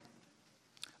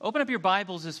Open up your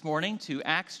Bibles this morning to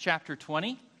Acts chapter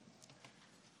 20.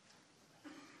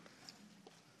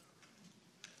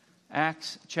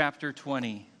 Acts chapter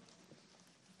 20.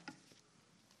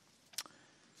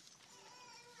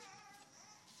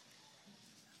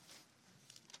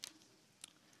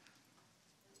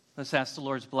 Let's ask the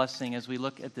Lord's blessing as we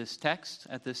look at this text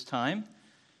at this time.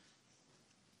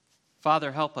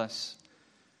 Father, help us.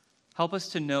 Help us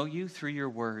to know you through your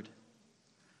word.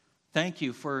 Thank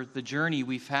you for the journey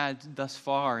we've had thus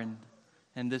far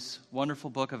in this wonderful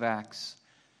book of Acts,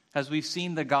 as we've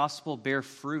seen the gospel bear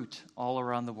fruit all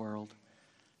around the world.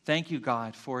 Thank you,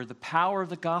 God, for the power of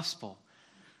the gospel.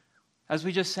 As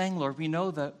we just sang, Lord, we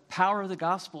know the power of the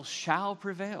gospel shall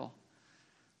prevail.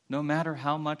 No matter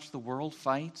how much the world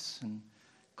fights and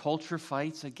culture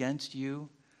fights against you,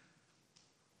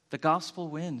 the gospel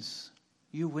wins.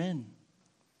 You win.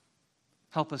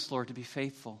 Help us, Lord, to be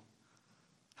faithful.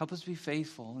 Help us be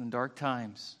faithful in dark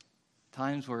times,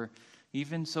 times where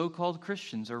even so-called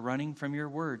Christians are running from your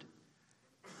word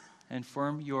and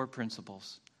from your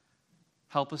principles.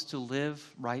 Help us to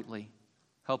live rightly.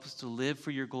 Help us to live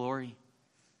for your glory.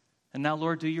 And now,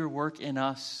 Lord, do your work in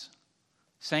us.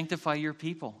 Sanctify your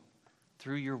people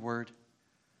through your word.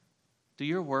 Do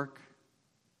your work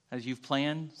as you've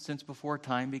planned since before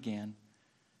time began,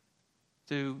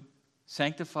 to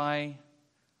sanctify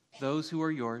those who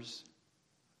are yours.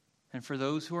 And for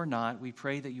those who are not, we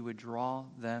pray that you would draw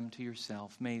them to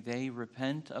yourself. May they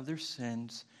repent of their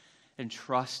sins and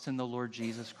trust in the Lord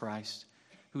Jesus Christ,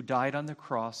 who died on the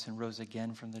cross and rose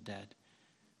again from the dead.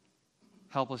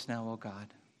 Help us now, O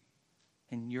God.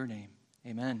 In your name,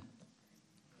 amen.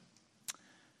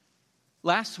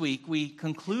 Last week, we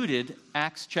concluded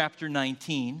Acts chapter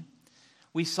 19.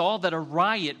 We saw that a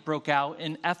riot broke out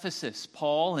in Ephesus.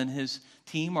 Paul and his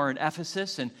team are in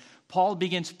Ephesus, and Paul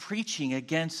begins preaching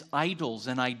against idols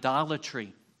and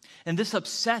idolatry. And this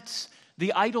upsets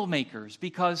the idol makers,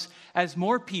 because as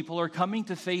more people are coming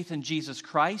to faith in Jesus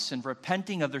Christ and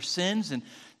repenting of their sins and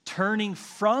turning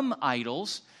from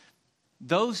idols,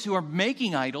 those who are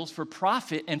making idols for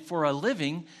profit and for a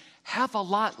living have a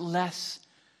lot less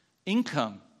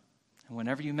income. And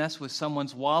whenever you mess with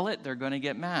someone's wallet, they're going to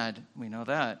get mad. We know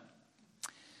that.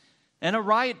 And a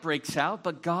riot breaks out,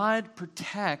 but God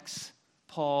protects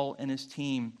Paul and his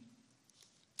team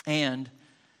and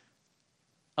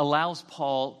allows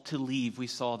Paul to leave. We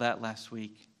saw that last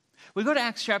week. We go to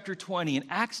Acts chapter 20. In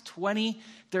Acts 20,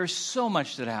 there's so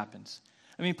much that happens.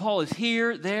 I mean, Paul is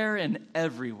here, there, and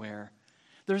everywhere.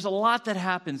 There's a lot that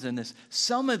happens in this.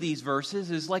 Some of these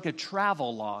verses is like a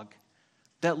travel log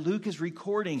that Luke is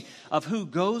recording of who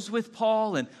goes with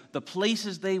Paul and the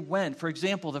places they went. For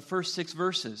example, the first 6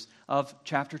 verses of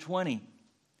chapter 20.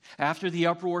 After the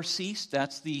uproar ceased,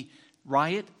 that's the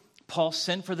riot, Paul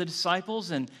sent for the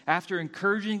disciples, and after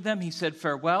encouraging them, he said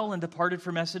farewell and departed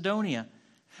for Macedonia.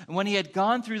 And when he had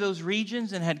gone through those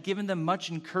regions and had given them much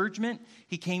encouragement,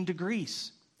 he came to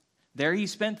Greece. There he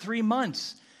spent 3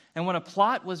 months, and when a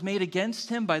plot was made against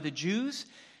him by the Jews,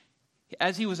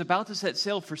 as he was about to set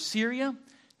sail for Syria,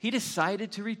 he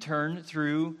decided to return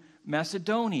through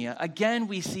Macedonia. Again,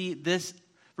 we see this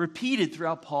repeated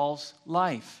throughout Paul's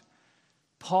life.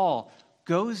 Paul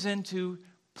goes into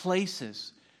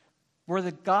places where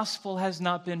the gospel has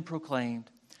not been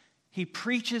proclaimed. He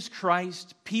preaches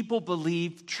Christ, people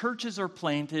believe, churches are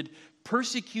planted,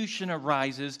 persecution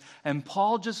arises, and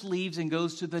Paul just leaves and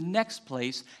goes to the next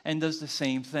place and does the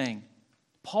same thing.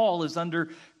 Paul is under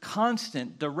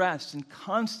constant duress and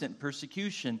constant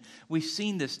persecution. We've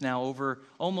seen this now over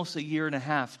almost a year and a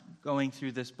half going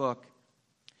through this book.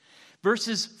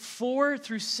 Verses 4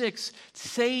 through 6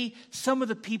 say some of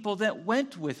the people that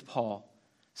went with Paul,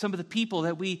 some of the people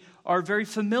that we are very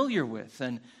familiar with,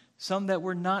 and some that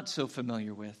we're not so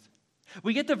familiar with.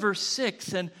 We get to verse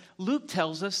 6, and Luke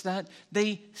tells us that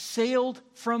they sailed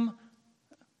from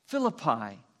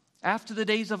Philippi after the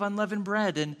days of unleavened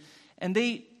bread, and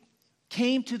they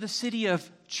came to the city of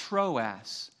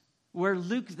Troas, where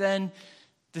Luke then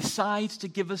decides to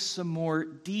give us some more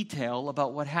detail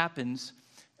about what happens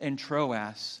in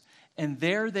Troas. And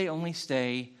there they only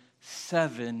stay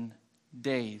 7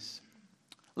 days.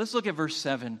 Let's look at verse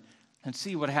 7 and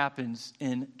see what happens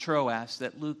in Troas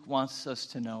that Luke wants us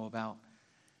to know about.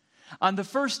 On the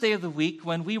first day of the week,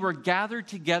 when we were gathered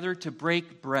together to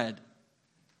break bread,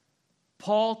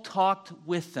 Paul talked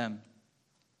with them,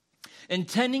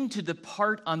 intending to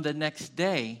depart on the next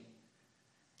day,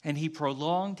 and he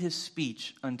prolonged his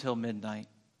speech until midnight.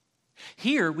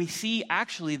 Here we see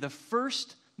actually the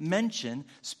first mention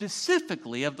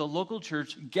specifically of the local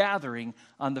church gathering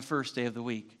on the first day of the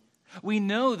week. We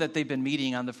know that they've been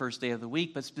meeting on the first day of the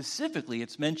week, but specifically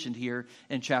it's mentioned here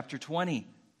in chapter 20.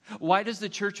 Why does the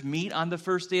church meet on the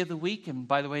first day of the week? And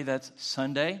by the way, that's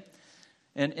Sunday.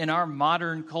 And in our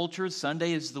modern culture,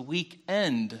 Sunday is the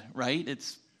weekend, right?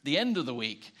 It's the end of the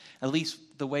week, at least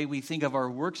the way we think of our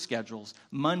work schedules.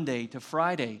 Monday to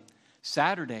Friday,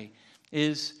 Saturday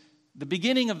is the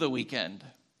beginning of the weekend,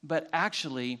 but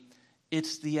actually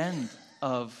it's the end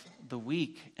of the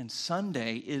week, and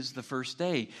Sunday is the first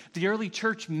day. The early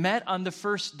church met on the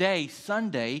first day,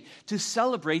 Sunday, to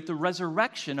celebrate the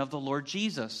resurrection of the Lord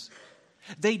Jesus.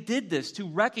 They did this to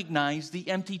recognize the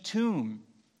empty tomb.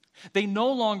 They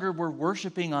no longer were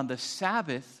worshiping on the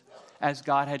Sabbath as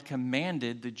God had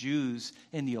commanded the Jews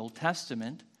in the Old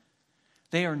Testament.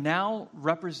 They are now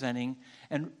representing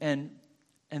and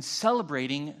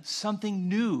celebrating something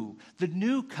new, the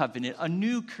new covenant, a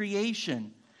new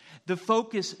creation. The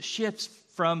focus shifts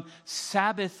from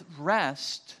Sabbath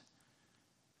rest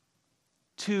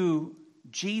to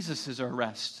Jesus is our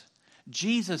rest.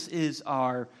 Jesus is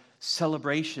our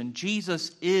celebration.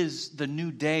 Jesus is the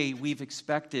new day we've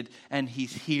expected, and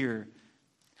he's here.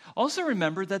 Also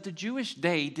remember that the Jewish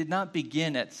day did not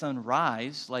begin at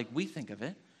sunrise like we think of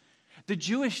it. The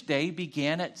Jewish day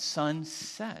began at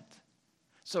sunset.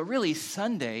 So really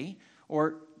Sunday,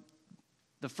 or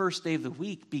the first day of the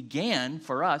week, began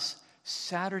for us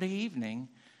Saturday evening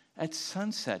at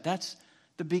sunset. That's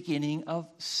the beginning of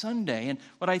Sunday. And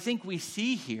what I think we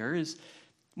see here is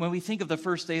when we think of the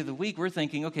first day of the week, we're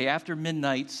thinking, okay, after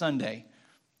midnight, Sunday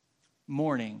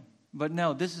morning. But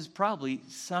no, this is probably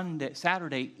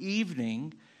Saturday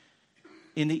evening,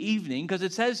 in the evening, because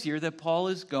it says here that Paul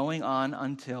is going on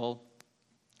until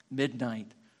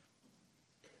midnight.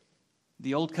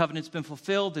 The old covenant's been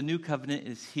fulfilled. The new covenant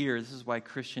is here. This is why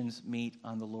Christians meet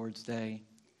on the Lord's day.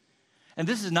 And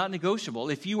this is not negotiable.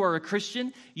 If you are a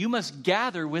Christian, you must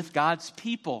gather with God's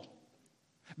people.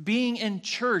 Being in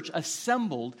church,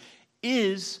 assembled,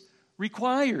 is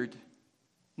required.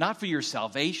 Not for your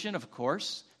salvation, of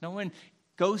course. No one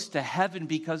goes to heaven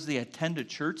because they attend a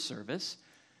church service.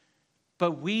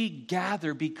 But we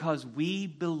gather because we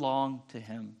belong to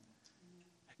him.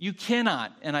 You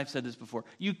cannot, and I've said this before,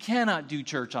 you cannot do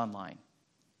church online.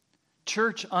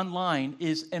 Church online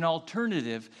is an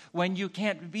alternative when you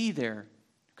can't be there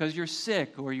because you're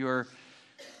sick or you're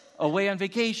away on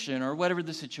vacation or whatever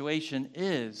the situation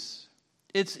is.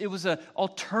 It was an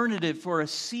alternative for a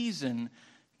season,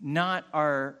 not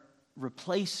our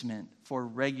replacement for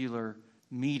regular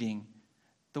meeting.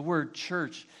 The word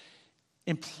church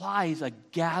implies a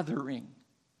gathering.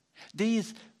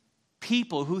 These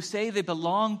people who say they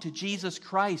belong to Jesus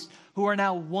Christ, who are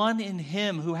now one in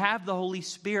him, who have the Holy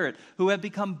Spirit, who have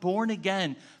become born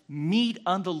again, meet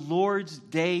on the Lord's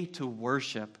day to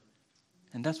worship.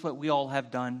 And that's what we all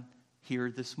have done here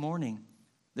this morning.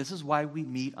 This is why we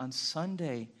meet on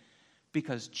Sunday,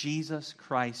 because Jesus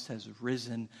Christ has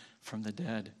risen from the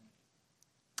dead.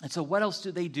 And so what else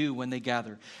do they do when they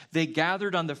gather? They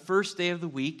gathered on the first day of the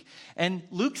week, and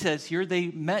Luke says here they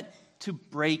met to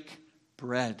break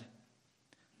bread.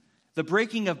 The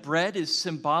breaking of bread is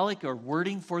symbolic or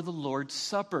wording for the Lord's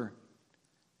Supper.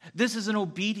 This is an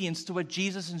obedience to what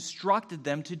Jesus instructed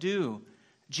them to do.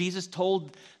 Jesus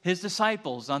told his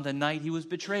disciples on the night he was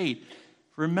betrayed,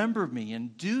 "Remember me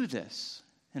and do this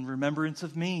in remembrance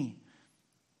of me."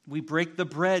 We break the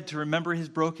bread to remember his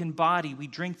broken body. We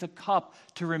drink the cup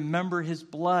to remember his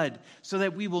blood, so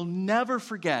that we will never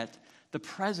forget the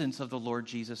presence of the Lord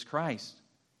Jesus Christ.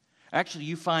 Actually,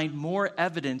 you find more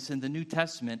evidence in the New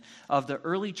Testament of the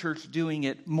early church doing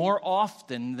it more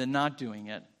often than not doing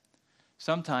it.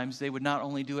 Sometimes they would not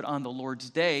only do it on the Lord's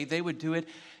day, they would do it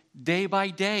day by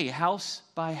day, house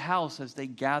by house, as they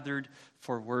gathered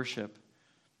for worship.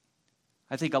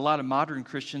 I think a lot of modern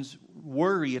Christians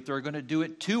worry if they're going to do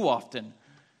it too often.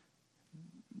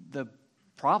 The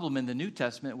problem in the New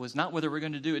Testament was not whether we're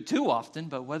going to do it too often,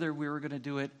 but whether we were going to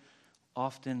do it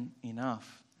often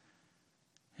enough.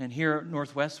 And here at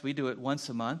Northwest, we do it once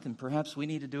a month, and perhaps we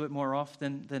need to do it more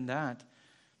often than that.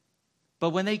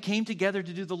 But when they came together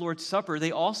to do the Lord's Supper,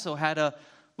 they also had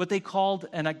what they called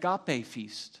an agape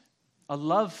feast, a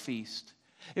love feast.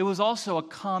 It was also a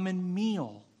common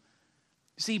meal.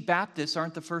 See, Baptists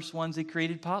aren't the first ones that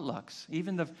created potlucks.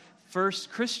 Even the first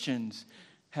Christians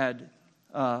had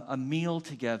a meal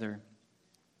together.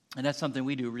 And that's something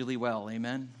we do really well,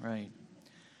 amen? Right.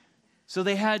 So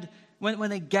they had...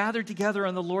 When they gathered together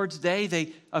on the Lord's day,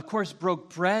 they, of course,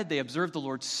 broke bread. They observed the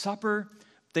Lord's Supper.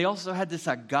 They also had this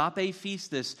agape feast,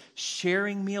 this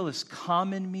sharing meal, this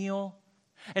common meal.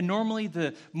 And normally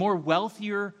the more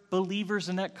wealthier believers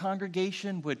in that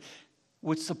congregation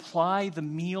would supply the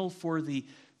meal for the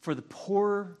for the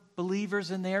poor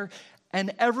believers in there,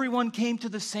 and everyone came to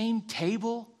the same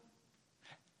table,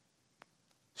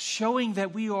 showing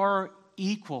that we are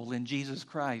equal in Jesus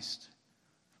Christ.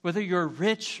 Whether you're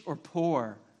rich or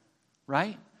poor,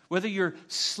 right? Whether you're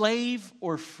slave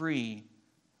or free,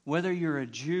 whether you're a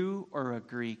Jew or a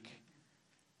Greek,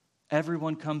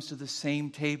 everyone comes to the same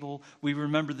table. We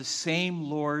remember the same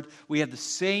Lord. We have the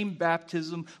same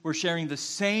baptism. We're sharing the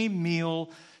same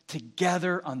meal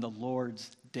together on the Lord's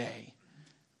day.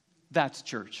 That's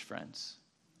church, friends.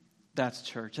 That's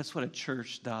church. That's what a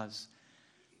church does.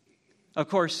 Of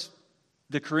course,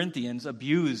 the Corinthians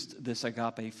abused this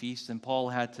agape feast, and Paul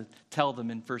had to tell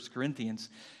them in 1 Corinthians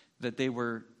that they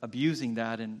were abusing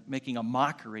that and making a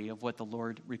mockery of what the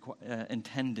Lord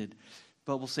intended.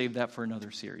 But we'll save that for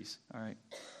another series. All right.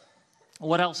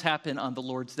 What else happened on the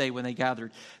Lord's Day when they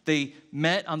gathered? They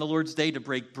met on the Lord's Day to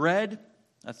break bread.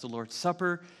 That's the Lord's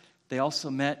Supper. They also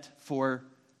met for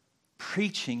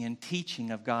preaching and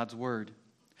teaching of God's Word.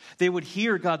 They would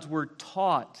hear God's Word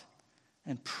taught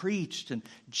and preached, and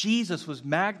Jesus was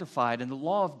magnified, and the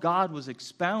law of God was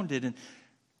expounded, and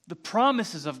the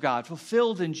promises of God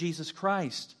fulfilled in Jesus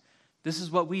Christ. This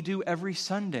is what we do every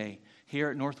Sunday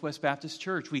here at Northwest Baptist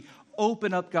Church. We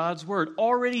open up God's Word.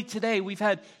 Already today, we've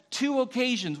had 2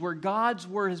 occasions where God's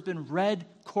Word has been read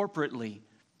corporately,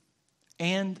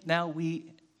 and now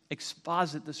we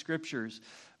exposit the Scriptures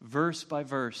verse by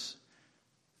verse,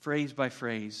 phrase by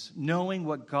phrase, knowing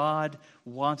what God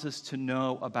wants us to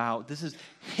know about. This is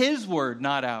His Word,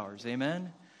 not ours.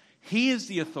 Amen? He is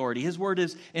the authority. His Word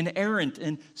is inerrant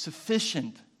and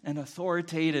sufficient and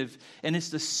authoritative, and it's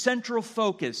the central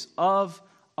focus of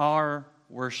our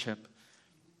worship.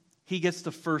 He gets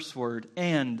the first word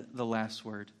and the last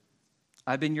word.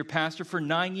 I've been your pastor for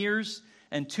 9 years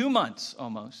and 2 months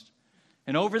almost.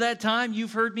 And over that time,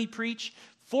 you've heard me preach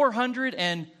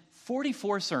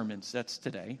 444 sermons. That's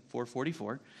today,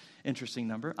 444. Interesting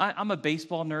number. I'm a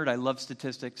baseball nerd. I love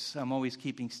statistics. I'm always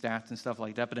keeping stats and stuff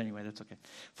like that. But anyway, that's okay.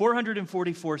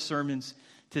 444 sermons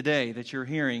today that you're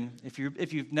hearing if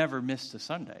you've never missed a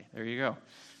Sunday. There you go.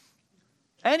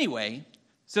 Anyway,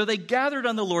 so they gathered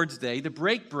on the Lord's Day to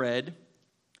break bread,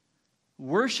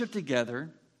 worship together,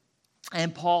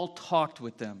 and Paul talked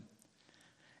with them.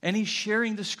 And he's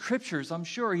sharing the Scriptures, I'm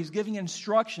sure. He's giving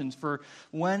instructions for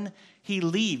when he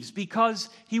leaves, because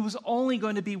he was only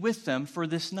going to be with them for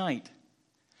this night.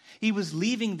 He was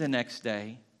leaving the next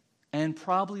day and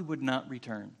probably would not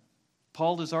return.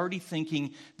 Paul is already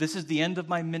thinking, this is the end of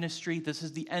my ministry. This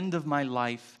is the end of my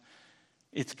life.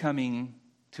 It's coming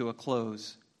to a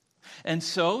close. And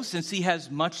so, since he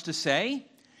has much to say,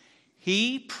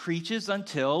 he preaches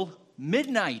until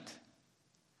midnight.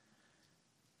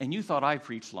 And you thought I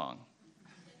preached long.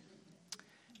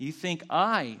 You think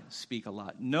I speak a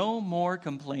lot. No more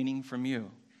complaining from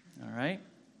you. All right?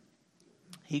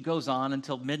 He goes on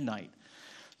until midnight.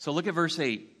 So look at verse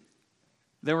 8.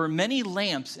 There were many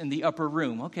lamps in the upper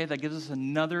room. Okay, that gives us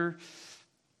another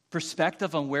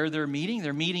perspective on where they're meeting.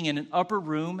 They're meeting in an upper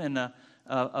room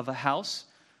of a house,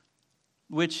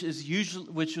 which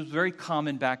was very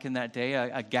common back in that day,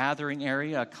 a gathering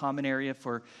area, a common area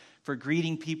for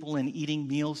greeting people and eating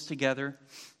meals together.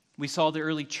 We saw the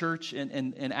early church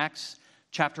in Acts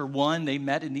chapter 1. They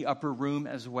met in the upper room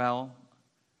as well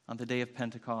on the day of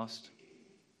Pentecost.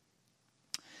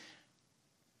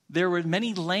 There were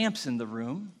many lamps in the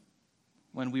room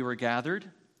when we were gathered.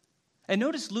 And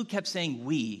notice Luke kept saying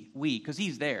we, because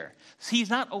he's there. He's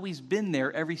not always been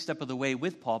there every step of the way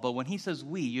with Paul, but when he says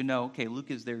we, you know, okay,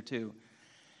 Luke is there too.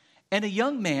 And a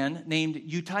young man named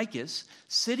Eutychus,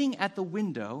 sitting at the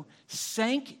window,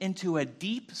 sank into a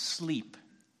deep sleep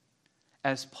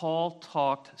as Paul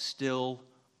talked still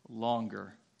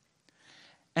longer.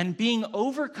 And being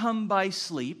overcome by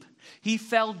sleep, he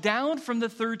fell down from the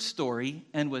 3rd story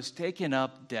and was taken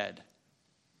up dead.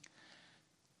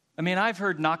 I mean, I've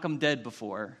heard knock 'em dead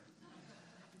before,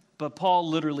 but Paul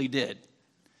literally did.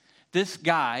 This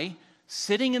guy,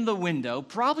 sitting in the window,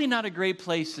 probably not a great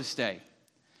place to stay,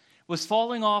 was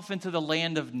falling off into the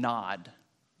land of Nod.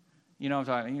 You know what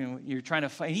I'm talking about? You're trying to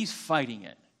fight. He's fighting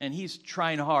it, and he's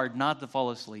trying hard not to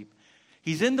fall asleep.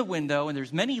 He's in the window, and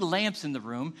there's many lamps in the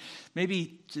room.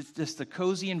 Maybe just the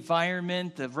cozy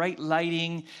environment, the right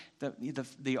lighting,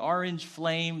 the orange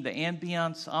flame, the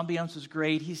ambiance. Ambiance is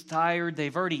great. He's tired.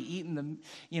 They've already eaten them.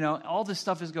 All this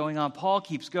stuff is going on. Paul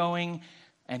keeps going,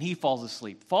 and he falls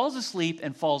asleep. Falls asleep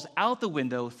and falls out the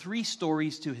window 3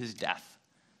 stories to his death.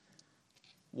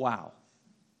 Wow.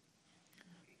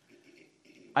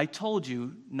 I told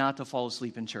you not to fall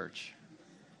asleep in church.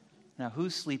 Now,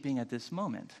 who's sleeping at this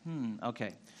moment?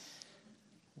 Okay.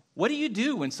 What do you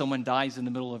do when someone dies in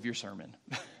the middle of your sermon?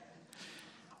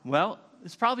 Well,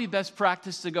 it's probably best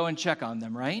practice to go and check on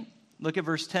them, right? Look at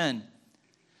verse 10.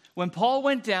 When Paul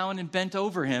went down and bent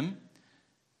over him,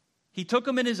 he took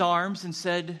him in his arms and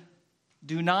said,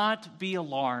 "Do not be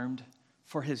alarmed,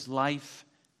 for his life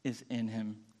is in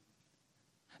him."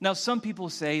 Now, some people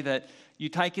say that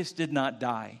Eutychus did not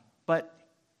die, but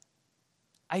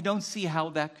I don't see how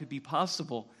that could be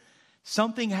possible.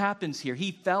 Something happens here.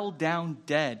 He fell down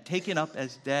dead, taken up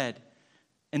as dead.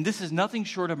 And this is nothing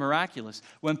short of miraculous.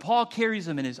 When Paul carries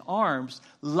him in his arms,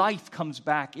 life comes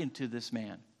back into this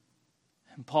man.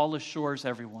 And Paul assures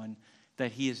everyone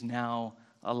that he is now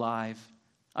alive.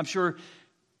 I'm sure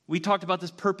we talked about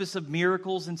this purpose of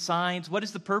miracles and signs. What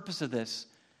is the purpose of this?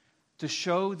 To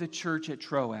show the church at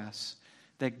Troas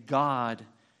that God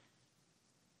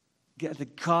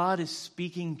is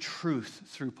speaking truth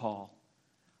through Paul.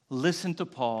 Listen to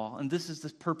Paul. And this is the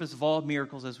purpose of all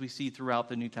miracles as we see throughout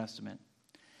the New Testament.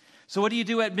 So what do you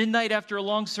do at midnight after a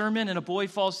long sermon and a boy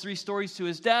falls 3 stories to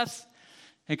his death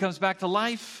and comes back to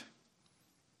life?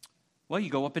 Well, you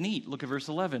go up and eat. Look at verse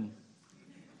 11.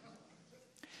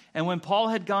 And when Paul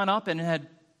had gone up and had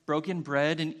broken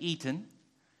bread and eaten,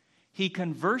 he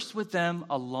conversed with them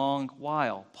a long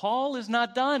while. Paul is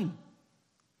not done.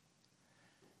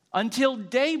 Until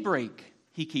daybreak,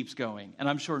 he keeps going. And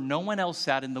I'm sure no one else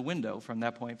sat in the window from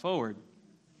that point forward.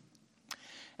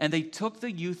 And they took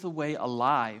the youth away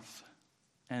alive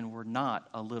and were not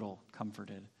a little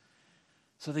comforted.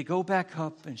 So they go back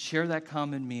up and share that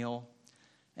common meal,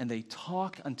 and they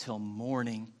talk until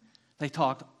morning. They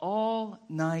talked all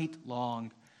night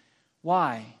long.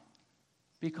 Why?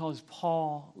 Because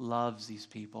Paul loves these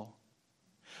people.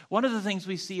 One of the things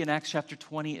we see in Acts chapter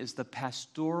 20 is the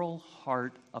pastoral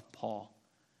heart of Paul.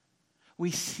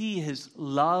 We see his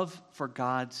love for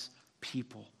God's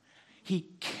people. He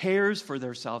cares for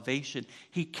their salvation.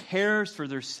 He cares for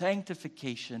their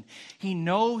sanctification. He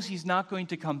knows he's not going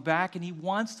to come back, and he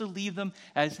wants to leave them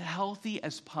as healthy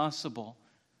as possible.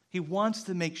 He wants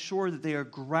to make sure that they are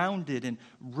grounded and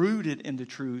rooted in the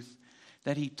truth,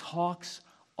 that he talks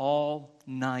all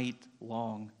night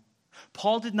long.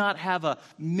 Paul did not have a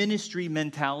ministry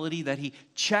mentality that he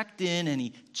checked in and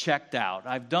he checked out.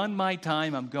 I've done my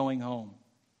time, I'm going home.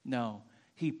 No.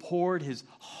 He poured his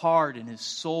heart and his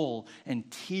soul and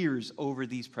tears over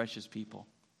these precious people.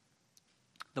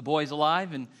 The boy's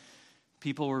alive, and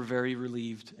people were very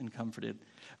relieved and comforted.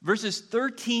 Verses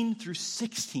 13 through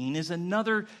 16 is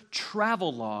another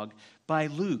travel log by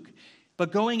Luke.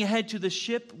 But going ahead to the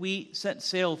ship, we set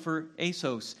sail for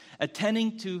Assos,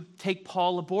 intending to take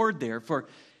Paul aboard there. For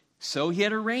so he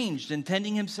had arranged,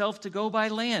 intending himself to go by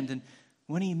land. And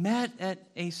when he met at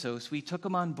Assos, we took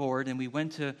him on board, and we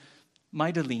went to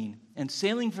Mytilene, and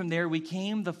sailing from there, we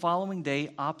came the following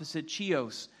day opposite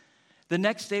Chios. The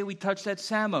next day, we touched at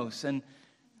Samos, and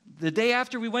the day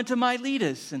after, we went to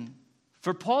Miletus. And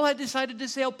for Paul had decided to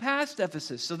sail past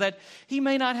Ephesus so that he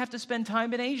may not have to spend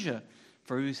time in Asia,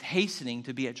 for he was hastening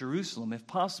to be at Jerusalem, if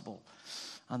possible,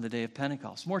 on the day of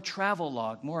Pentecost. More travel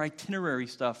log, more itinerary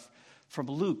stuff from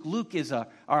Luke. Luke is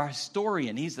our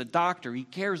historian. He's the doctor. He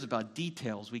cares about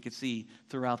details we could see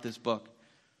throughout this book.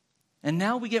 And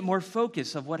now we get more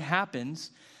focus of what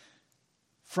happens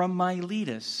from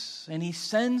Miletus. And he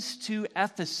sends to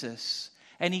Ephesus,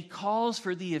 and he calls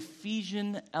for the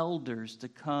Ephesian elders to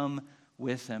come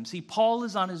with him. See, Paul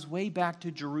is on his way back to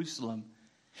Jerusalem.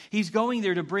 He's going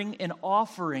there to bring an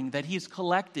offering that he's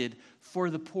collected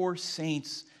for the poor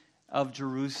saints of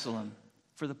Jerusalem,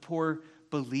 for the poor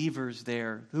believers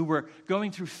there who were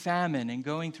going through famine and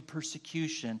going through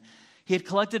persecution. He had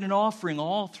collected an offering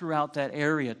all throughout that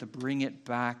area to bring it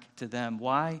back to them.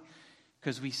 Why?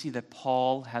 Because we see that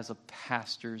Paul has a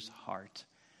pastor's heart.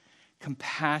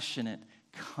 Compassionate,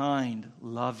 kind,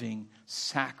 loving,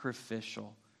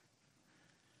 sacrificial.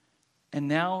 And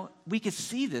now we can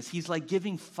see this. He's like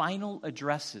giving final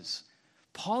addresses.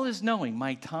 Paul is knowing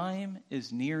my time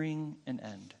is nearing an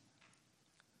end.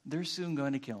 They're soon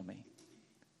going to kill me.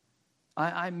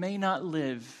 I may not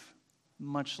live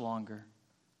much longer.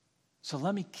 So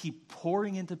let me keep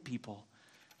pouring into people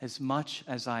as much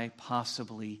as I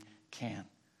possibly can.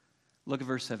 Look at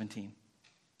verse 17.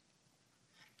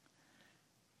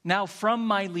 Now from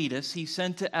Miletus he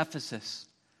sent to Ephesus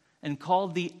and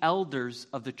called the elders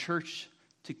of the church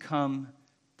to come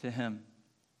to him.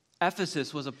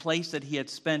 Ephesus was a place that he had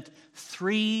spent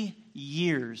 3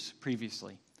 years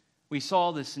previously. We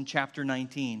saw this in chapter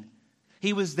 19.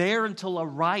 He was there until a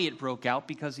riot broke out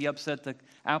because he upset the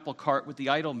apple cart with the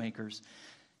idol makers.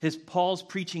 Paul's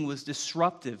preaching was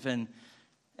disruptive,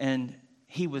 and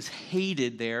he was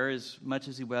hated there as much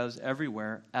as he was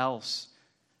everywhere else.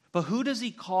 But who does he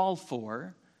call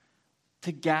for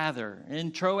to gather.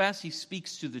 In Troas, he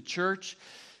speaks to the church.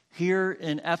 Here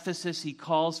in Ephesus, he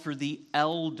calls for the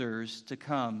elders to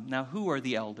come. Now, who are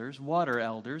the elders? What are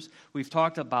elders? We've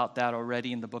talked about that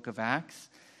already in the book of Acts.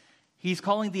 He's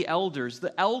calling the elders.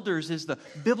 The elders is the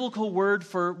biblical word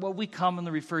for what we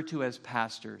commonly refer to as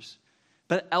pastors.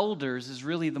 But elders is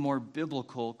really the more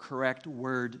biblical, correct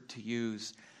word to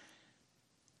use.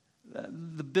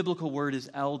 The biblical word is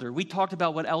elder. We talked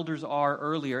about what elders are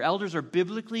earlier. Elders are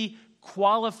biblically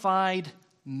qualified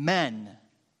men.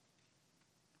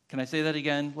 Can I say that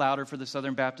again, louder for the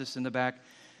Southern Baptists in the back?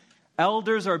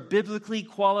 Elders are biblically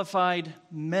qualified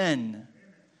men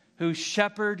who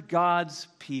shepherd God's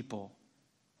people.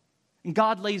 And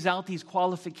God lays out these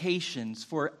qualifications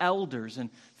for elders in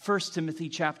 1 Timothy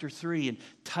chapter 3 and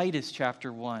Titus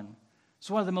chapter 1. It's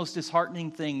one of the most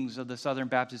disheartening things of the Southern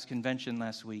Baptist Convention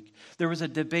last week. There was a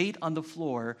debate on the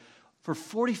floor for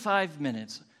 45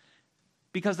 minutes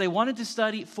because they wanted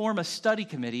to form a study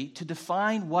committee to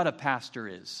define what a pastor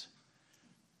is,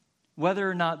 whether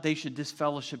or not they should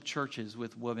disfellowship churches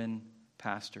with women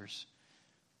pastors.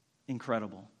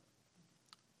 Incredible.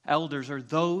 Elders are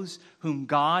those whom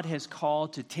God has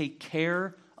called to take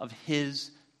care of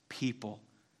his people.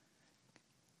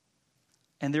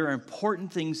 And there are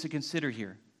important things to consider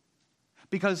here,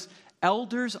 because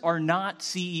elders are not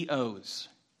CEOs.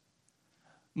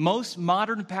 Most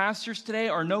modern pastors today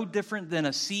are no different than a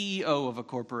CEO of a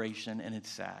corporation, and it's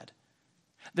sad.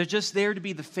 They're just there to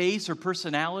be the face or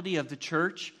personality of the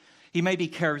church. He may be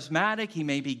charismatic, he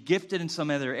may be gifted in some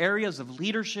other areas of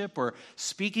leadership or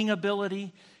speaking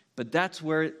ability, but that's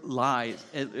where it lies.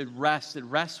 It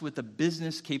rests with the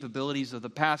business capabilities of the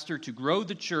pastor to grow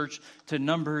the church to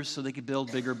numbers so they can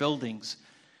build bigger buildings.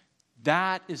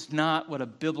 That is not what a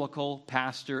biblical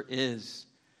pastor is.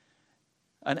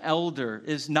 An elder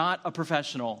is not a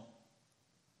professional.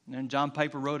 And John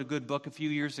Piper wrote a good book a few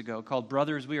years ago called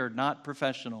Brothers, We Are Not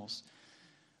Professionals.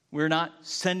 We're not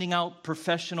sending out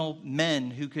professional men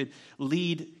who could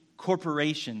lead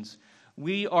corporations.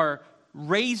 We are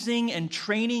raising and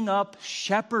training up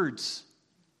shepherds.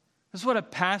 That's what a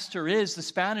pastor is. The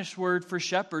Spanish word for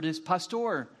shepherd is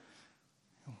pastor.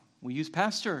 We use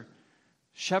pastor.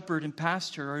 Shepherd and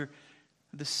pastor are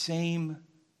the same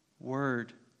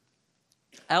word.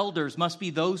 Elders must be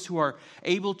those who are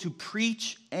able to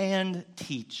preach and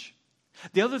teach.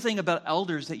 The other thing about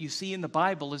elders that you see in the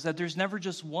Bible is that there's never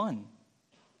just one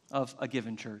of a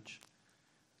given church.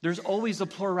 There's always a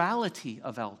plurality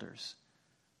of elders.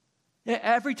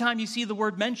 Every time you see the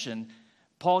word mentioned,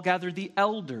 Paul gathered the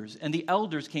elders, and the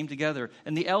elders came together,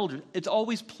 and the elders, it's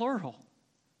always plural.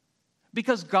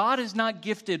 Because God has not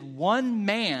gifted one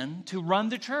man to run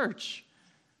the church.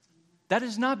 That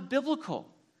is not biblical.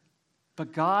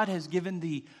 But God has given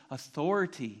the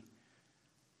authority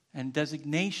and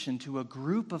designation to a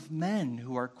group of men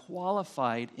who are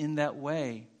qualified in that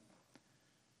way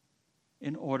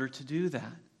in order to do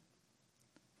that.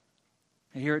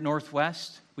 Here at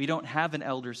Northwest, we don't have an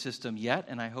elder system yet,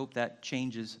 and I hope that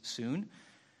changes soon.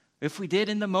 If we did,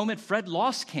 in the moment, Fred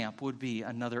Loskamp would be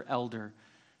another elder,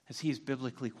 as he's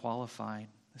biblically qualified.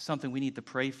 It's something we need to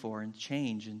pray for and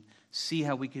change and see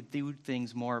how we could do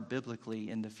things more biblically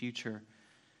in the future.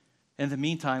 In the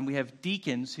meantime, we have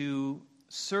deacons who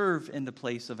serve in the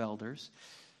place of elders,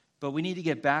 but we need to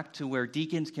get back to where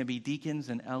deacons can be deacons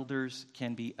and elders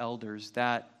can be elders.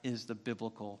 That is the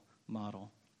biblical model.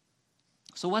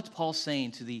 So what's Paul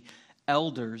saying to the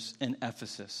elders in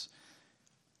Ephesus?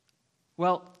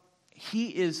 Well, he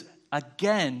is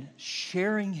again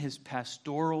sharing his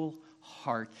pastoral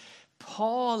heart.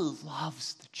 Paul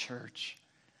loves the church.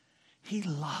 He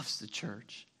loves the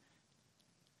church.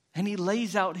 And he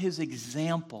lays out his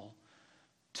example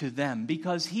to them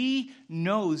because he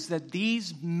knows that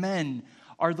these men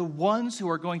are the ones who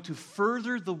are going to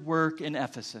further the work in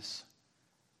Ephesus.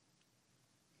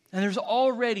 And there's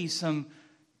already some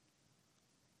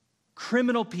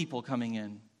criminal people coming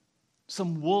in,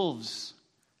 some wolves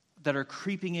that are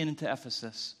creeping into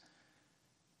Ephesus,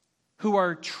 who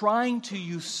are trying to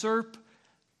usurp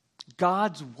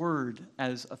God's word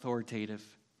as authoritative,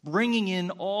 bringing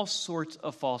in all sorts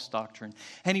of false doctrine.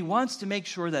 And he wants to make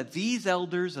sure that these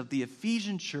elders of the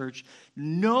Ephesian church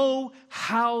know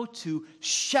how to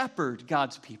shepherd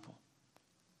God's people.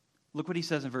 Look what he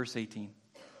says in verse 18.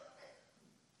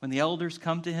 When the elders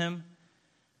come to him,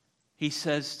 he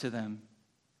says to them,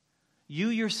 "You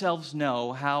yourselves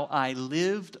know how I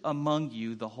lived among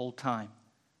you the whole time,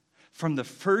 from the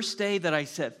first day that I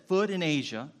set foot in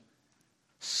Asia,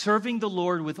 serving the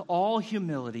Lord with all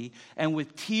humility and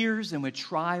with tears and with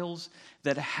trials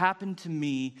that happened to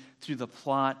me through the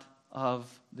plot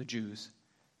of the Jews."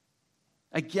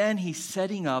 Again, he's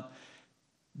setting up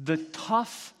the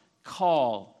tough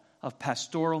call of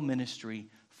pastoral ministry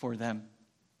for them.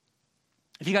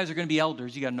 If you guys are going to be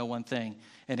elders, you got to know one thing.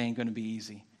 It ain't going to be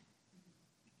easy.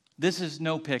 This is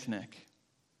no picnic.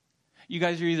 You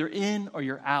guys are either in or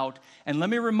you're out. And let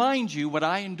me remind you what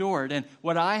I endured and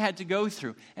what I had to go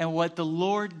through and what the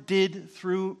Lord did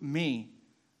through me.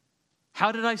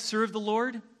 How did I serve the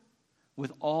Lord?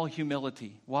 With all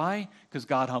humility. Why? Because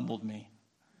God humbled me.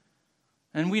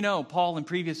 And we know Paul in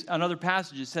other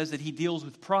passages says that he deals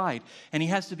with pride and he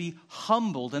has to be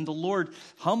humbled. And the Lord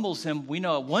humbles him, we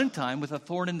know at one time, with a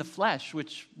thorn in the flesh,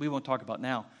 which we won't talk about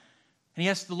now. And he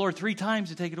asks the Lord 3 times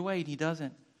to take it away, and he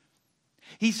doesn't.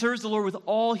 He serves the Lord with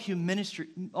all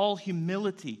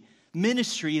humility.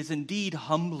 Ministry is indeed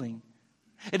humbling.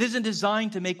 It isn't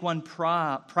designed to make one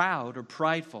proud or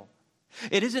prideful.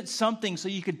 It isn't something so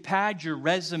you can pad your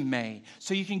resume,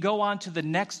 so you can go on to the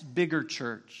next bigger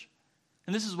church.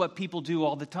 And this is what people do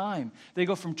all the time. They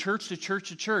go from church to church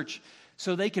to church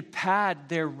so they could pad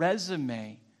their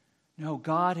resume. No,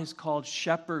 God has called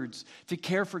shepherds to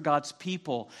care for God's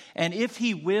people. And if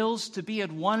he wills, to be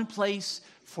at one place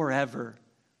forever.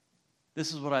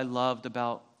 This is what I loved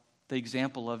about the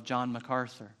example of John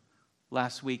MacArthur.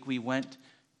 Last week we went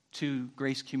to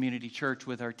Grace Community Church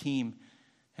with our team,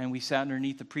 and we sat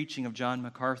underneath the preaching of John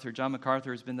MacArthur. John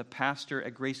MacArthur has been the pastor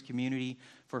at Grace Community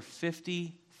for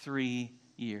 53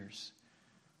 years.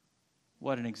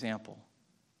 What an example.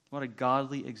 What a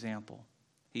godly example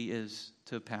he is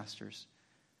to pastors.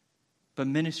 But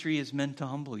ministry is meant to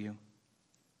humble you.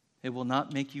 It will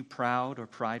not make you proud or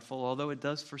prideful, although it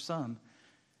does for some.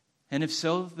 And if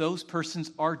so, those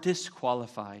persons are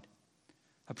disqualified.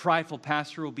 A prideful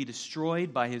pastor will be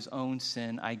destroyed by his own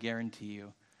sin, I guarantee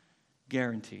you.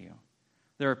 Guarantee you.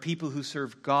 There are people who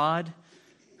serve God,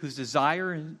 whose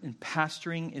desire in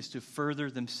pastoring is to further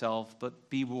themselves, but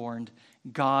be warned,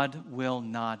 God will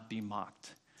not be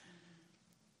mocked.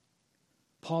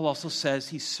 Paul also says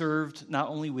he served not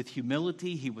only with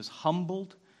humility, he was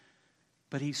humbled,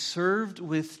 but he served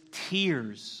with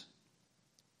tears.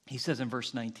 He says in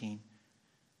verse 19,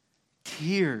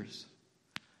 tears.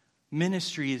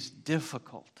 Ministry is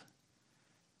difficult.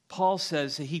 Paul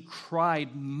says that he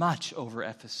cried much over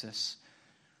Ephesus.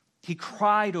 He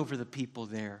cried over the people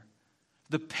there.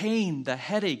 The pain, the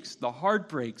headaches, the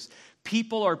heartbreaks.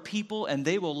 People are people and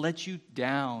they will let you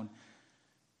down.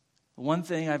 One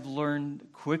thing I've learned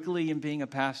quickly in being a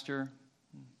pastor,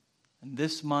 and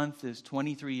this month is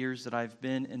 23 years that I've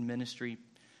been in ministry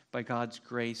by God's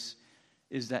grace,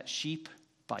 is that sheep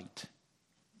bite.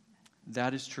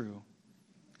 That is true.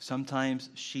 Sometimes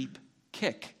sheep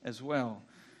kick as well.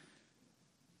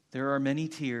 There are many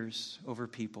tears over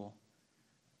people.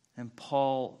 And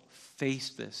Paul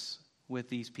faced this with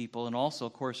these people, and also,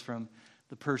 of course, from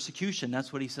the persecution.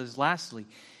 That's what he says lastly.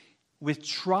 With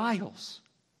trials,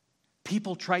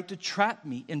 people tried to trap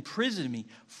me, imprison me,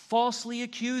 falsely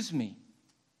accuse me.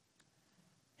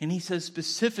 And he says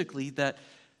specifically that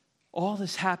all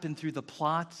this happened through the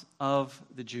plot of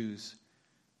the Jews.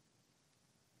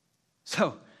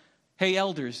 So, hey,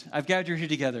 elders, I've gathered you here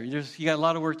together. You got a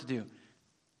lot of work to do.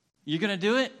 You're going to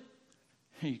do it?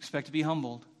 You expect to be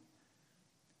humbled.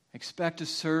 Expect to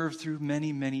serve through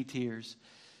many, many tears.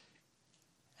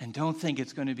 And don't think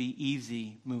it's going to be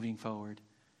easy moving forward.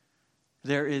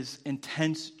 There is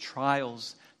intense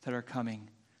trials that are coming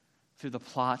through the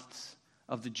plots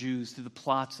of the Jews, through the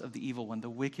plots of the evil one, the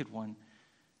wicked one,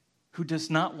 who does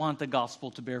not want the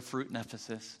gospel to bear fruit in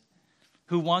Ephesus,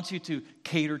 who wants you to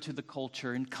cater to the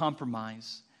culture and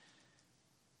compromise.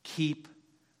 Keep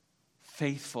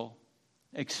faithful.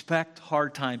 Expect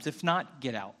hard times. If not,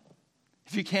 get out.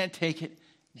 If you can't take it,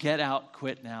 get out,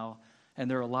 quit now. And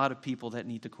there are a lot of people that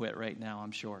need to quit right now,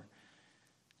 I'm sure.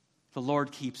 The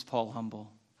Lord keeps Paul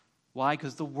humble. Why?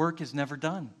 Because the work is never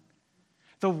done.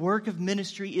 The work of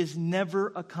ministry is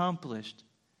never accomplished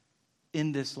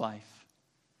in this life.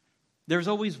 There's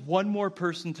always one more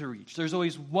person to reach. There's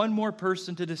always one more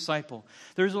person to disciple.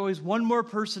 There's always one more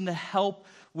person to help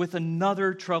with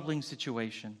another troubling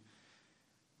situation.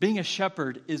 Being a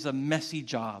shepherd is a messy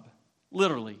job,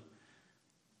 literally.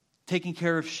 Taking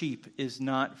care of sheep is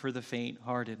not for the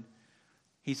faint-hearted.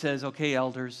 He says, okay,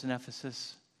 elders in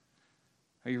Ephesus,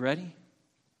 are you ready?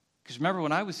 Because remember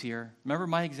when I was here, remember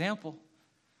my example.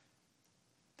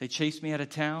 They chased me out of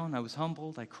town. I was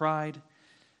humbled. I cried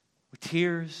with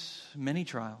tears, many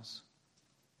trials.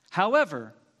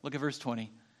 However, look at verse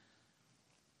 20.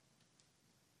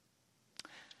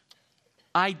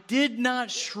 I did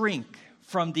not shrink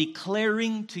from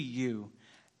declaring to you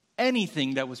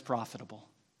anything that was profitable,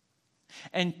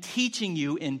 and teaching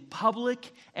you in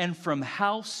public and from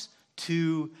house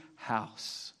to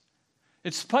house.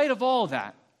 In spite of all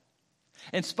that,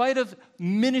 in spite of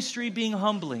ministry being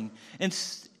humbling,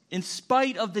 in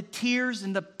spite of the tears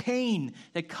and the pain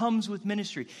that comes with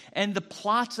ministry, and the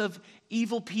plots of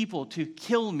evil people to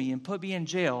kill me and put me in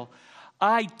jail,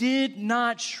 I did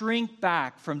not shrink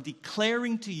back from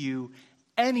declaring to you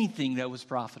anything that was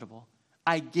profitable.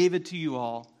 I gave it to you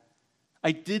all.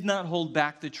 I did not hold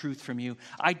back the truth from you.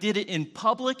 I did it in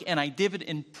public and I did it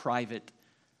in private.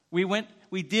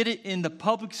 We did it in the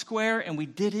public square and we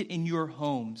did it in your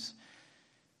homes.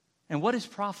 And what is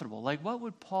profitable? Like, what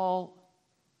would Paul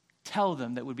tell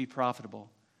them that would be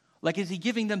profitable? Like, is he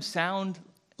giving them sound,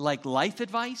 like, life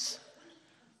advice?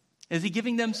 Is he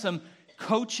giving them some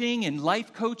coaching and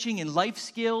life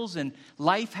skills and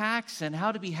life hacks and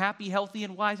how to be happy, healthy,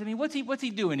 and wise? I mean, what's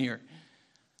he doing here?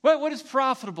 What is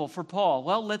profitable for Paul?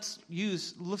 Well, let's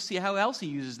see how else he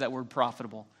uses that word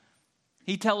profitable.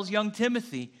 He tells young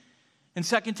Timothy in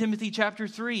 2 Timothy chapter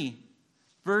 3,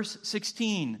 verse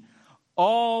 16,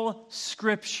 all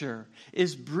Scripture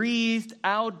is breathed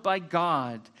out by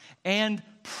God and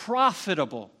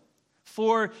profitable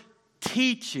for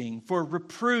teaching, for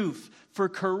reproof, for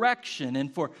correction,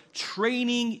 and for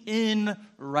training in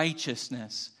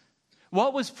righteousness.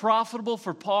 What was profitable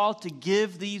for Paul to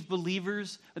give these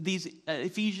believers, these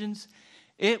Ephesians?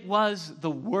 It was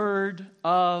the Word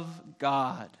of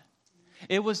God.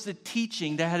 It was the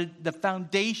teaching that had the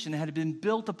foundation that had been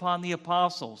built upon the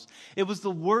apostles. It was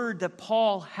the word that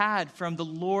Paul had from the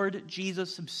Lord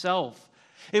Jesus himself.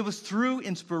 It was through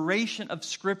inspiration of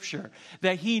Scripture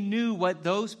that he knew what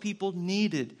those people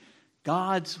needed.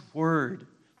 God's word.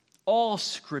 All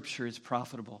Scripture is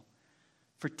profitable.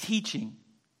 For teaching,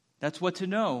 that's what to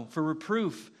know. For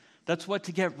reproof, that's what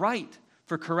to get right.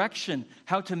 For correction,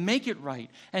 how to make it right.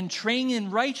 And training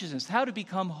in righteousness, how to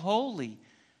become holy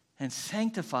and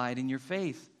sanctified in your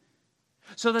faith,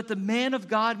 so that the man of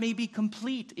God may be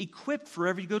complete, equipped for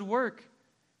every good work.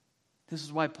 This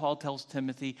is why Paul tells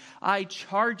Timothy, I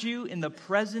charge you in the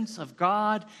presence of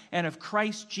God and of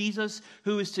Christ Jesus,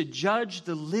 who is to judge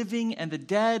the living and the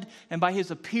dead, and by his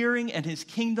appearing and his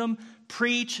kingdom,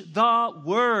 preach the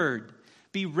word.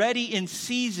 Be ready in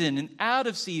season and out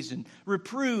of season.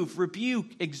 Reprove, rebuke,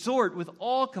 exhort with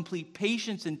all complete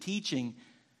patience and teaching.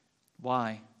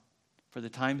 Why? For the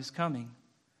time is coming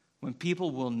when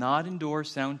people will not endure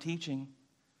sound teaching,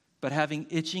 but having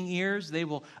itching ears, they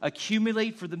will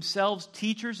accumulate for themselves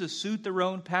teachers to suit their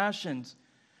own passions,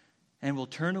 and will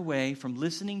turn away from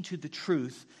listening to the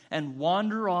truth and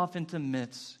wander off into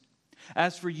myths.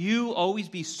 As for you, always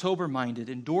be sober-minded,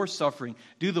 endure suffering,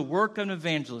 do the work of an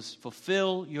evangelist,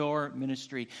 fulfill your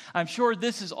ministry. I'm sure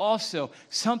this is also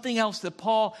something else that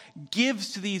Paul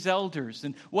gives to these elders,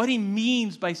 and what he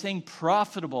means by saying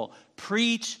profitable.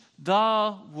 Preach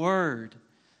the word.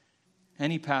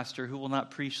 Any pastor who will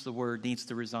not preach the word needs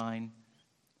to resign.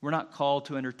 We're not called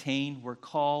to entertain. We're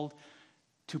called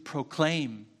to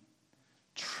proclaim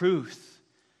truth.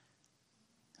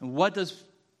 And what does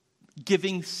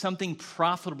giving something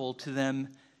profitable to them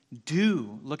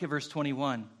do? Look at verse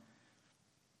 21.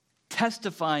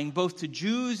 Testifying both to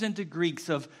Jews and to Greeks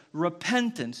of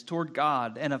repentance toward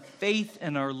God and of faith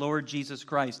in our Lord Jesus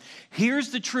Christ.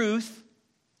 Here's the truth.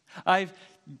 I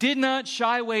did not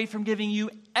shy away from giving you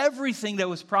everything that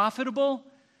was profitable.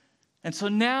 And so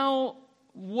now,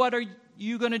 what are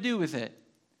you going to do with it?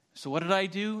 So what did I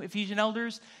do, Ephesian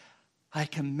elders? I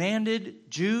commanded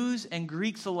Jews and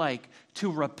Greeks alike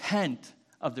to repent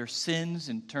of their sins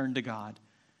and turn to God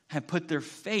and put their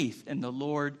faith in the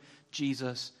Lord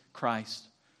Jesus Christ.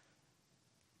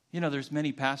 You know, there's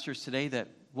many pastors today that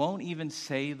won't even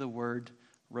say the word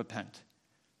repent.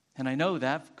 And I know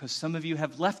that because some of you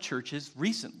have left churches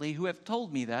recently who have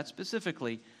told me that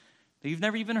specifically. But you've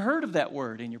never even heard of that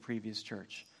word in your previous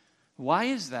church. Why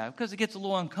is that? Because it gets a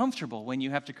little uncomfortable when you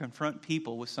have to confront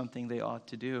people with something they ought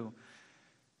to do.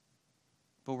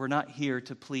 But we're not here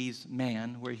to please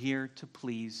man. We're here to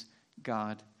please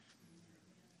God.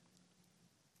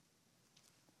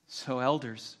 So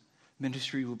elders,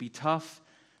 ministry will be tough,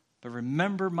 but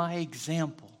remember my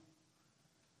example.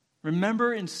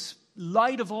 Remember in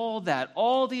light of all that,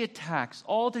 all the attacks,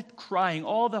 all the crying,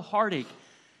 all the heartache,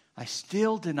 I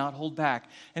still did not hold back.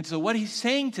 And so what he's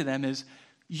saying to them is,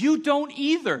 you don't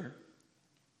either.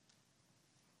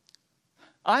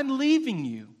 I'm leaving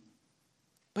you,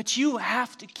 but you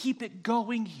have to keep it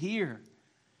going here.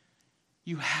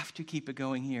 You have to keep it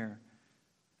going here.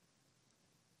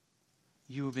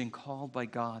 You have been called by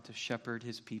God to shepherd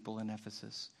his people in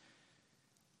Ephesus.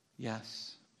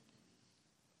 Yes.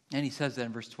 And he says that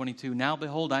in verse 22, now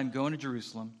behold, I'm going to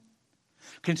Jerusalem,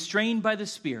 constrained by the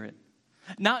Spirit,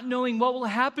 not knowing what will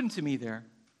happen to me there,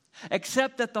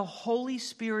 except that the Holy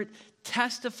Spirit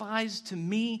testifies to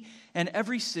me and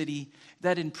every city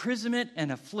that imprisonment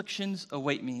and afflictions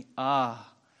await me.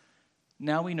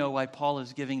 Now we know why Paul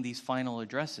is giving these final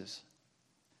addresses.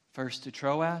 First to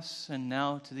Troas and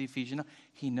now to the Ephesians.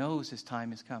 He knows his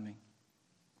time is coming.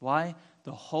 Why?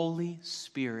 The Holy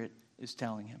Spirit is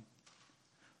telling him.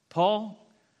 Paul,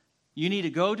 you need to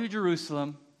go to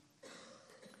Jerusalem.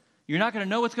 You're not going to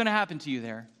know what's going to happen to you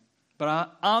there.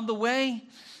 But on the way,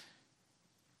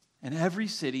 in every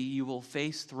city, you will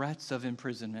face threats of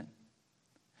imprisonment.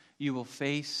 You will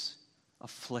face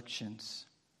afflictions.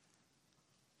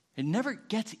 It never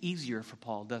gets easier for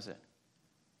Paul, does it?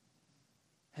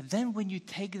 And then when you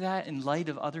take that in light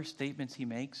of other statements he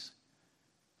makes,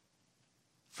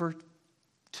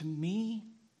 to me,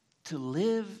 to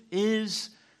live is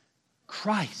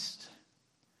Christ,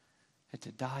 and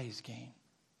to die is gain.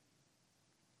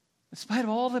 In spite of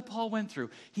all that Paul went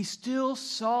through, he still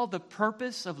saw the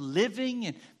purpose of living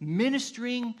and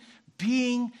ministering,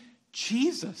 being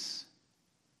Jesus.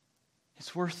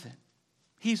 It's worth it.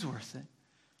 He's worth it.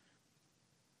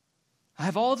 I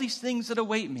have all these things that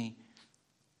await me.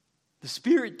 The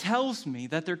Spirit tells me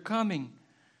that they're coming.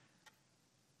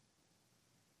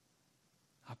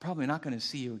 I'm probably not going to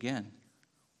see you again.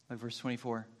 Like verse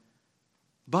 24.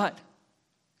 But,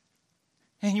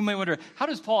 and you might wonder, how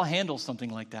does Paul handle something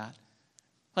like that?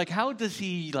 Like, how does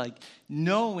he,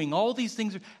 knowing all these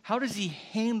things, how does he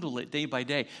handle it day by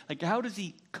day? Like, how does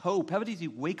he cope? How does he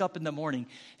wake up in the morning?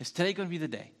 Is today going to be the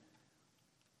day?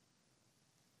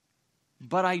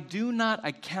 But I do not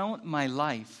account my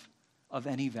life of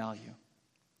any value,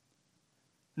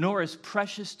 nor as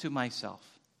precious to myself,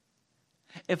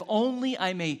 if only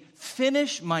I may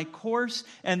finish my course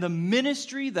and the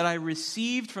ministry that I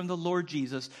received from the Lord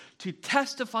Jesus to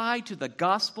testify to the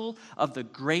gospel of the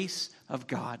grace of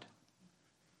God.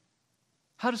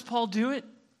 How does Paul do it?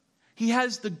 He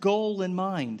has the goal in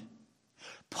mind.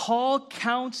 Paul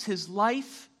counts his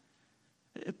life,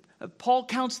 Paul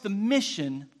counts the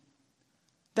mission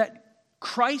that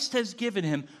Christ has given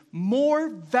him more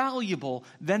valuable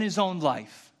than his own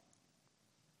life.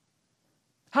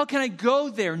 How can I go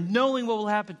there knowing what will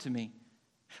happen to me?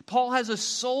 Paul has a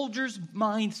soldier's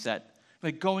mindset,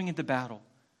 like going into battle.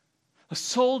 A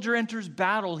soldier enters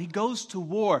battle. He goes to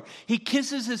war. He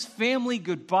kisses his family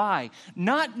goodbye,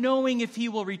 not knowing if he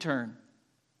will return.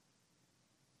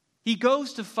 He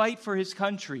goes to fight for his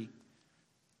country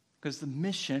because the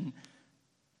mission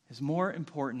is more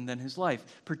important than his life.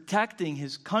 Protecting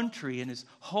his country and his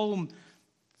home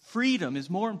freedom is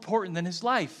more important than his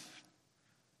life.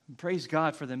 And praise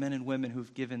God for the men and women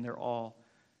who've given their all.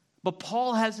 But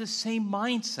Paul has the same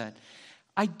mindset.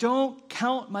 I don't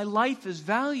count my life as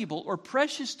valuable or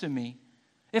precious to me.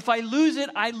 If I lose it,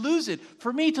 I lose it.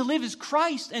 For me to live is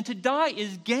Christ and to die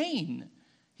is gain,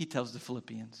 he tells the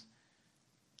Philippians.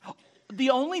 The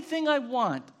only thing I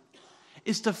want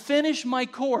is to finish my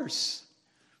course.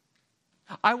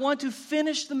 I want to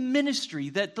finish the ministry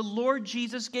that the Lord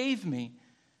Jesus gave me.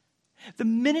 The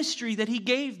ministry that he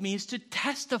gave me is to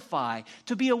testify,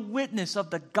 to be a witness of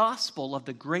the gospel of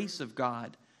the grace of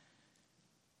God.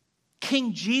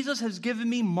 King Jesus has given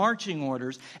me marching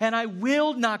orders, and I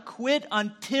will not quit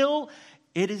until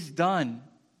it is done,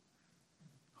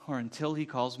 or until he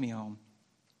calls me home.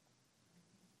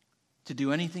 To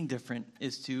do anything different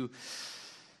is to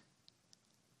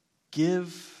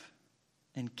give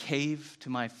and cave to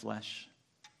my flesh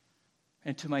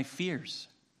and to my fears.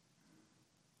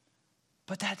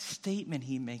 But that statement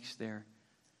he makes there,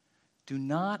 do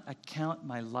not account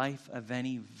my life of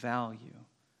any value,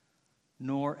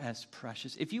 nor as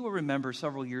precious. If you will remember,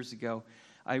 several years ago,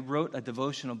 I wrote a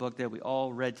devotional book that we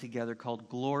all read together called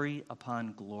Glory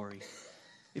Upon Glory.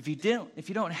 If you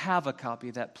don't have a copy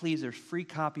of that, please, there's free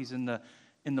copies in the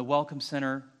Welcome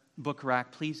Center book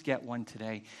rack. Please get one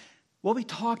today. What we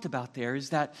talked about there is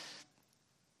that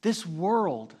this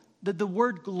world, the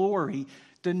word glory,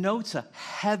 denotes a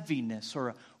heaviness or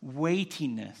a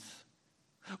weightiness.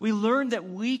 We learned that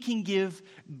we can give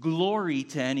glory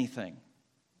to anything.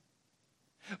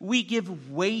 We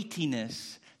give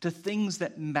weightiness to things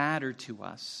that matter to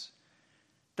us.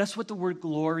 That's what the word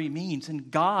glory means.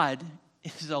 And God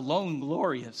is alone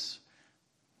glorious,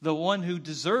 the one who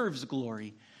deserves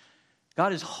glory.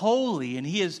 God is holy, and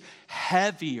he is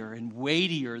heavier and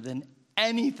weightier than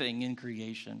anything in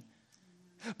creation.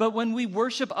 But when we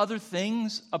worship other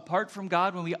things apart from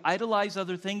God, when we idolize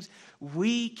other things,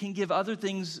 we can give other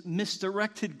things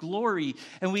misdirected glory.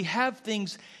 And we have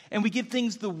things, and we give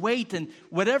things the weight, and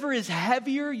whatever is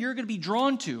heavier, you're going to be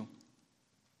drawn to.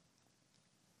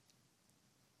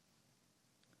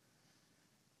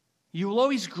 You will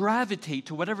always gravitate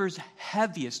to whatever is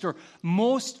heaviest or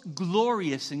most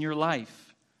glorious in your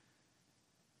life.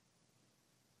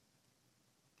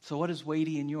 So what is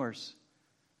weighty in yours?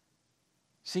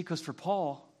 See, because for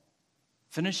Paul,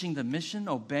 finishing the mission,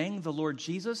 obeying the Lord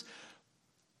Jesus,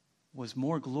 was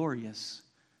more glorious,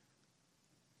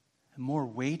 and more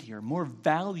weightier, more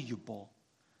valuable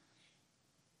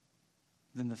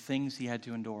than the things he had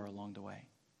to endure along the way.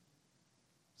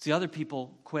 See, other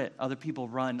people quit, other people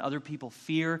run, other people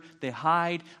fear, they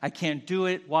hide. I can't do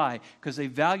it. Why? Because they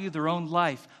value their own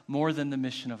life more than the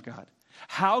mission of God.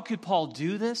 How could Paul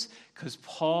do this? Because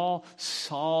Paul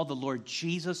saw the Lord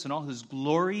Jesus and all his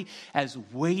glory as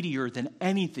weightier than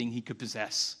anything he could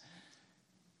possess.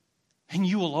 And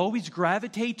you will always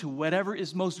gravitate to whatever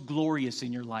is most glorious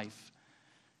in your life.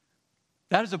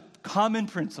 That is a common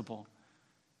principle.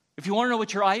 If you want to know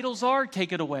what your idols are,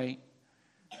 take it away.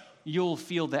 You'll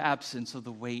feel the absence of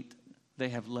the weight they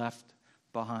have left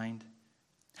behind.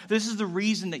 This is the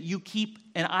reason that you keep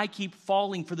and I keep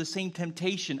falling for the same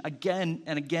temptation again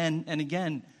and again and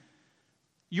again.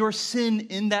 Your sin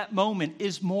in that moment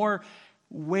is more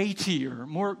weightier,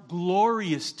 more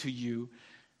glorious to you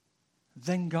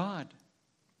than God.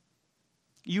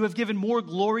 You have given more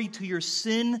glory to your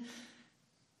sin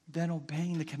than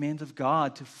obeying the commands of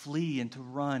God to flee and to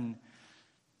run.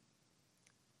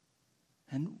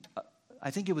 And I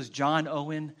think it was John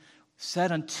Owen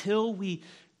said, until we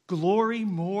glory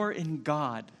more in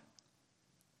God,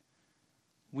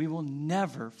 we will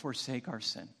never forsake our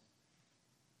sin.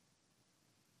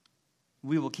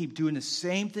 We will keep doing the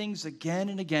same things again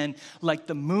and again, like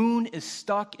the moon is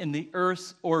stuck in the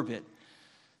earth's orbit.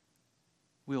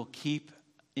 We'll keep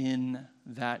in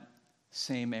that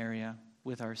same area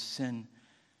with our sin.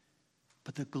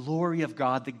 But the glory of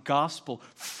God, the gospel,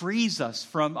 frees us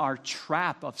from our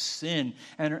trap of sin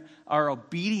and our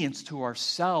obedience to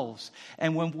ourselves.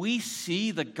 And when we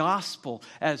see the gospel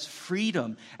as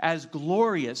freedom, as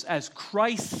glorious, as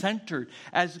Christ-centered,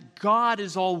 as God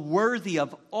is all worthy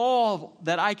of all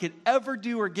that I could ever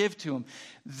do or give to him,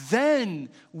 then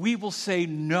we will say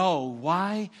no.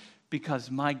 Why?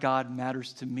 Because my God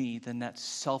matters to me than that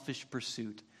selfish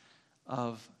pursuit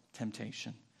of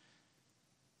temptation.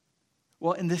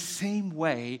 Well, in the same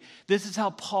way, this is how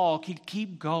Paul could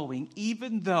keep going,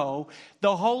 even though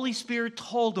the Holy Spirit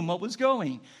told him what was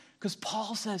going. Because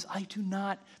Paul says, I do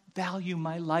not value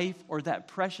my life or that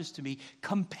precious to me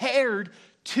compared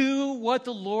to what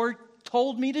the Lord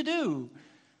told me to do.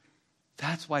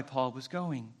 That's why Paul was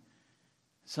going.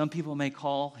 Some people may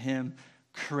call him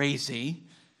crazy,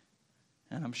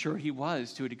 and I'm sure he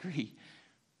was to a degree.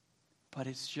 But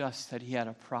it's just that he had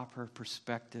a proper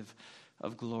perspective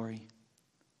of glory.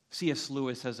 C.S.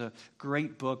 Lewis has a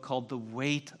great book called The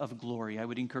Weight of Glory. I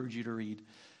would encourage you to read.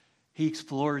 He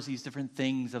explores these different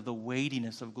things of the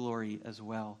weightiness of glory as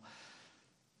well.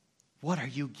 What are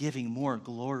you giving more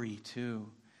glory to?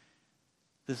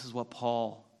 This is what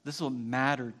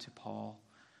mattered to Paul.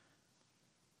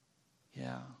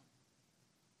 Yeah.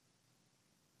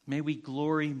 May we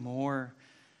glory more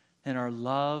in our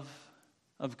love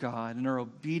of God and our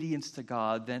obedience to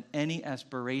God than any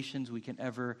aspirations we can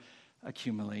ever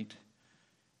accumulate.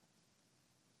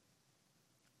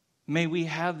 May we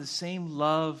have the same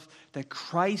love that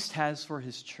Christ has for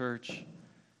his church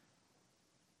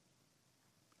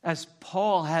as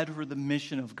Paul had for the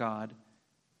mission of God.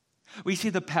 We see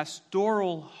the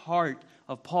pastoral heart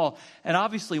of Paul. And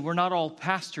obviously, we're not all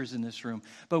pastors in this room,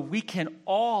 but we can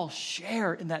all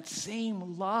share in that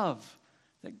same love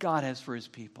that God has for his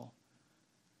people,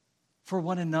 for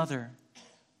one another.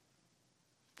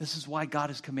 This is why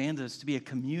God has commanded us to be a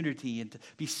community and to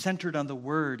be centered on the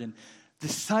Word and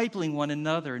discipling one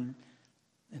another and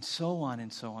so on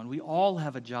and so on. We all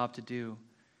have a job to do.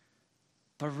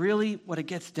 But really, what it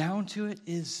gets down to it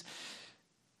is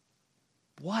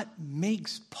what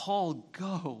makes Paul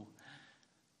go?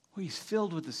 Well, he's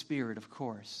filled with the Spirit, of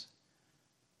course.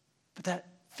 But that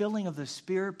filling of the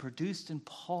Spirit produced in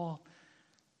Paul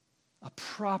a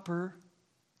proper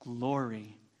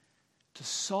glory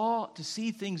to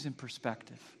see things in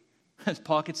perspective. As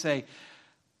Paul could say,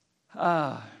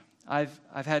 I've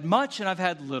had much and I've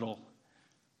had little.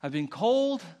 I've been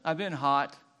cold, I've been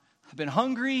hot. I've been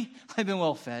hungry, I've been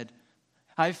well fed.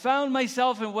 I found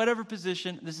myself in whatever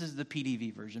position, this is the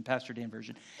PDV version, Pastor Dan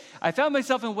version. I found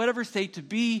myself in whatever state to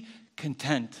be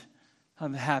content.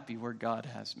 I'm happy where God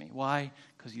has me. Why?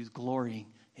 Because he's glorying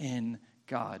in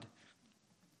God.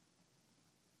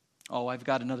 Oh, I've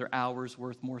got another hour's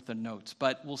worth of notes,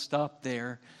 but we'll stop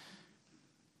there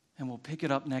and we'll pick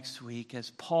it up next week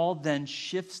as Paul then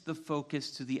shifts the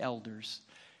focus to the elders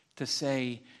to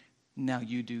say, now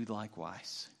you do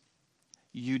likewise.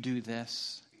 you do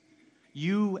this.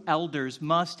 You elders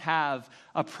must have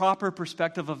a proper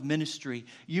perspective of ministry.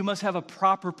 You must have a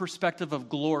proper perspective of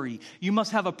glory. You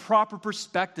must have a proper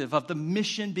perspective of the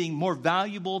mission being more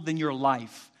valuable than your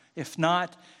life. If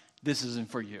not, this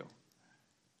isn't for you.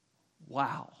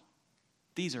 Wow.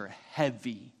 These are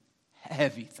heavy,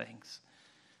 heavy things.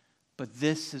 But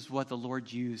this is what the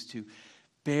Lord used to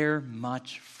bear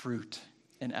much fruit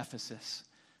in Ephesus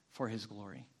for his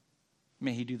glory.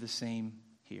 May he do the same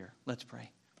here. Let's pray.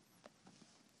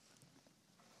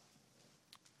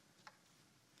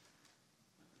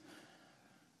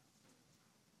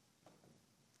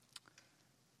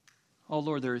 Oh,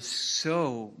 Lord, there is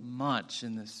so much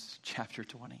in this chapter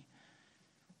 20.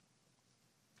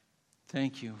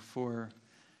 Thank you for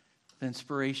the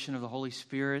inspiration of the Holy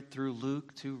Spirit through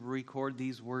Luke to record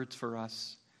these words for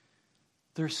us.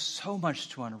 There's so much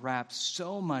to unwrap,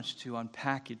 so much to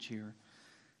unpackage here.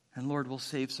 And Lord, we'll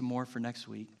save some more for next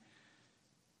week.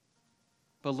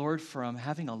 But Lord, from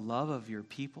having a love of your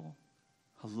people,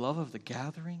 a love of the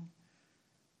gathering,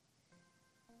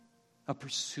 a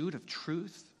pursuit of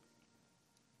truth,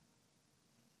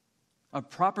 a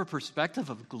proper perspective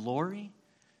of glory.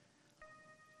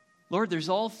 Lord, there's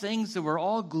all things that we're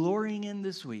all glorying in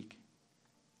this week.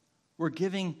 We're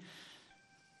giving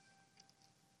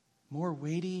more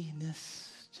weightiness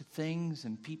to things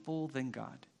and people than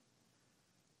God.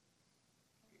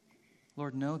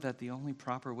 Lord, know that the only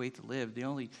proper way to live, the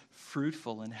only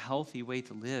fruitful and healthy way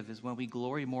to live is when we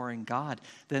glory more in God.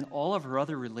 Then all of our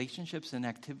other relationships and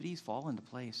activities fall into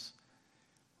place.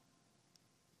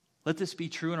 Let this be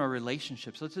true in our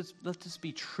relationships. Let this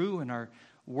be true in our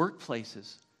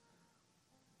workplaces.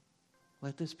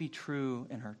 Let this be true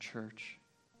in our church.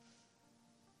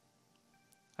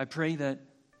 I pray that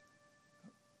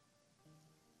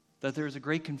there is a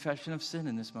great confession of sin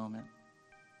in this moment.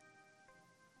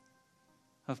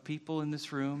 Of people in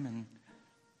this room and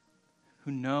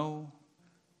who know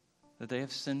that they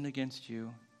have sinned against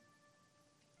you.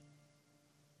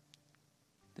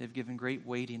 They've given great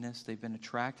weightiness. They've been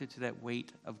attracted to that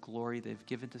weight of glory they've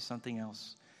given to something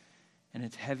else. And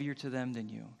it's heavier to them than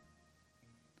you.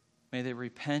 May they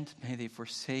repent. May they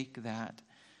forsake that.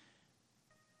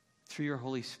 Through your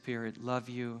Holy Spirit, love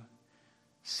you.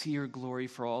 See your glory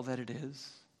for all that it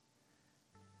is.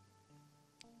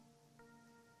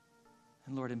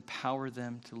 And Lord, empower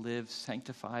them to live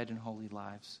sanctified and holy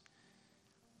lives.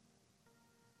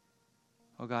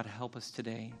 Oh God, help us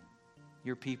today.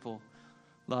 Your people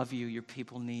love you. Your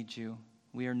people need you.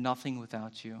 We are nothing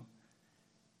without you.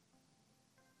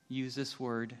 Use this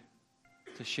word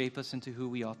to shape us into who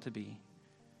we ought to be.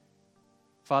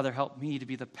 Father, help me to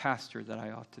be the pastor that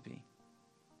I ought to be.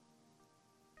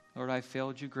 Lord, I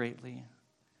failed you greatly.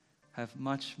 I have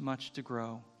much, much to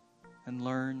grow and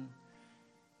learn.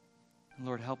 And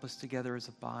Lord, help us together as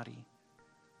a body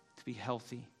to be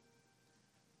healthy,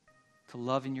 to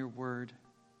love in your word,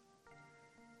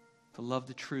 to love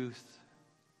the truth,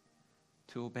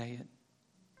 to obey it,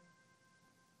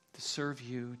 to serve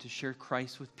you, to share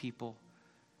Christ with people.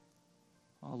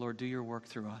 Oh, Lord, do your work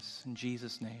through us. In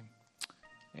Jesus' name,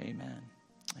 amen.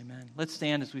 Amen. Let's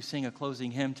stand as we sing a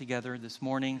closing hymn together this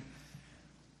morning.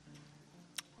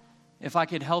 If I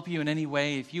could help you in any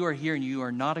way, if you are here and you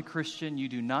are not a Christian, you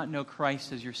do not know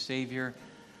Christ as your Savior,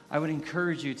 I would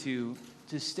encourage you to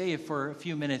stay for a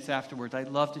few minutes afterwards. I'd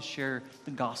love to share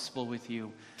the gospel with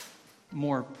you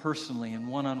more personally and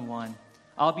one-on-one.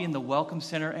 I'll be in the Welcome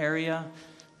Center area.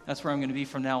 That's where I'm going to be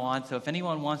from now on. So if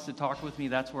anyone wants to talk with me,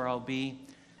 that's where I'll be,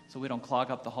 so we don't clog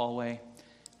up the hallway.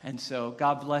 And so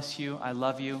God bless you. I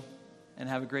love you. And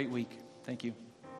have a great week. Thank you.